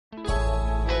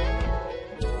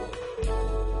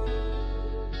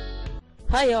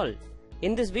Hi all!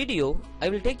 In this video, I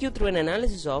will take you through an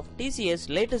analysis of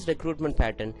TCS latest recruitment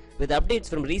pattern with updates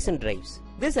from recent drives.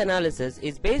 This analysis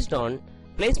is based on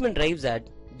placement drives at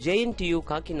JNTU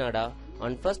Kakinada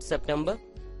on 1st September,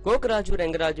 Gokaraju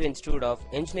Rangaraju Institute of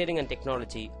Engineering and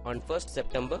Technology on 1st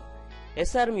September,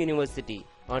 SRM University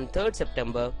on 3rd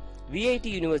September, VIT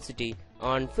University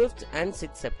on 5th and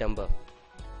 6th September.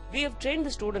 We have trained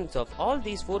the students of all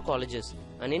these 4 colleges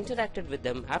and interacted with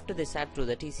them after they sat through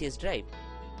the TCS drive.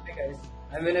 Hi guys,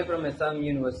 I'm Vinay from SRM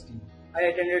University. I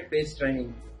attended PACE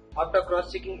training. After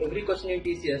cross-checking every question in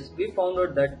TCS, we found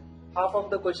out that half of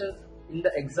the questions in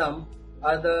the exam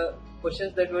are the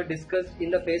questions that were discussed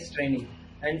in the PACE training.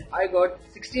 And I got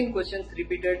 16 questions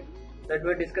repeated that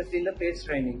were discussed in the PACE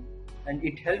training. And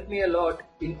it helped me a lot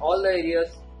in all the areas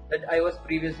that I was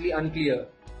previously unclear.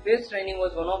 PACE training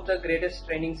was one of the greatest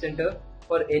training center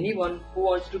for anyone who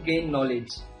wants to gain knowledge.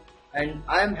 And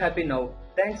I am happy now.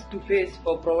 Thanks to PACE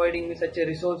for providing me such a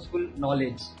resourceful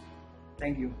knowledge.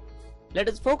 Thank you. Let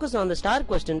us focus on the star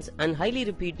questions and highly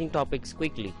repeating topics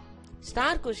quickly.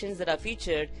 Star questions that are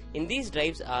featured in these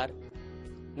drives are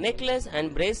necklace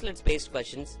and bracelets based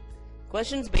questions,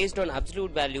 questions based on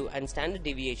absolute value and standard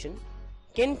deviation,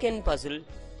 kin puzzle,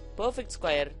 perfect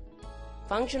square,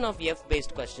 function of f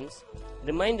based questions,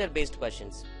 reminder based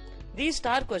questions. These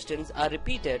star questions are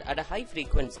repeated at a high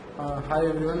frequency. Hi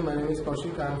everyone, my name is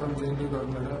Kaushik. I am from JNTU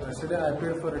Gokaraju. Yesterday I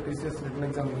appeared for a TCS written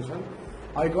examination.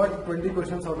 I got 20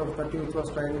 questions out of 30 which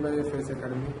was trained by a PACE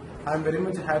Academy. I am very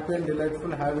much happy and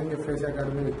delightful having a PACE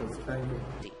Academy with us. Thank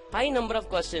you. High number of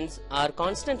questions are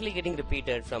constantly getting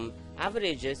repeated from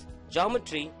averages,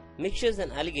 geometry, mixtures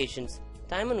and allegations,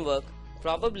 time and work,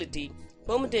 probability,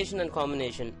 permutation and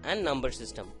combination, and number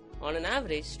system. On an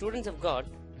average, students have got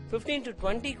 15 to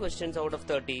 20 questions out of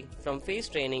 30 from PACE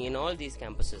training in all these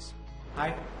campuses.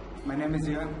 Hi, my name is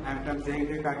Jivan. I am from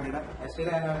JNTU Kakinada.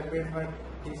 Yesterday I have appeared for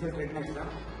TCS written exam,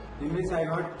 in which I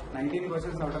got 19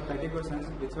 questions out of 30 questions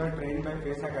which were trained by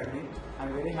PACE Academy. I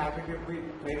am very happy to be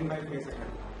trained by PACE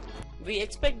Academy. We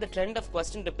expect the trend of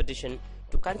question repetition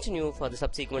to continue for the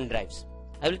subsequent drives.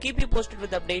 I will keep you posted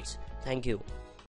with updates. Thank you.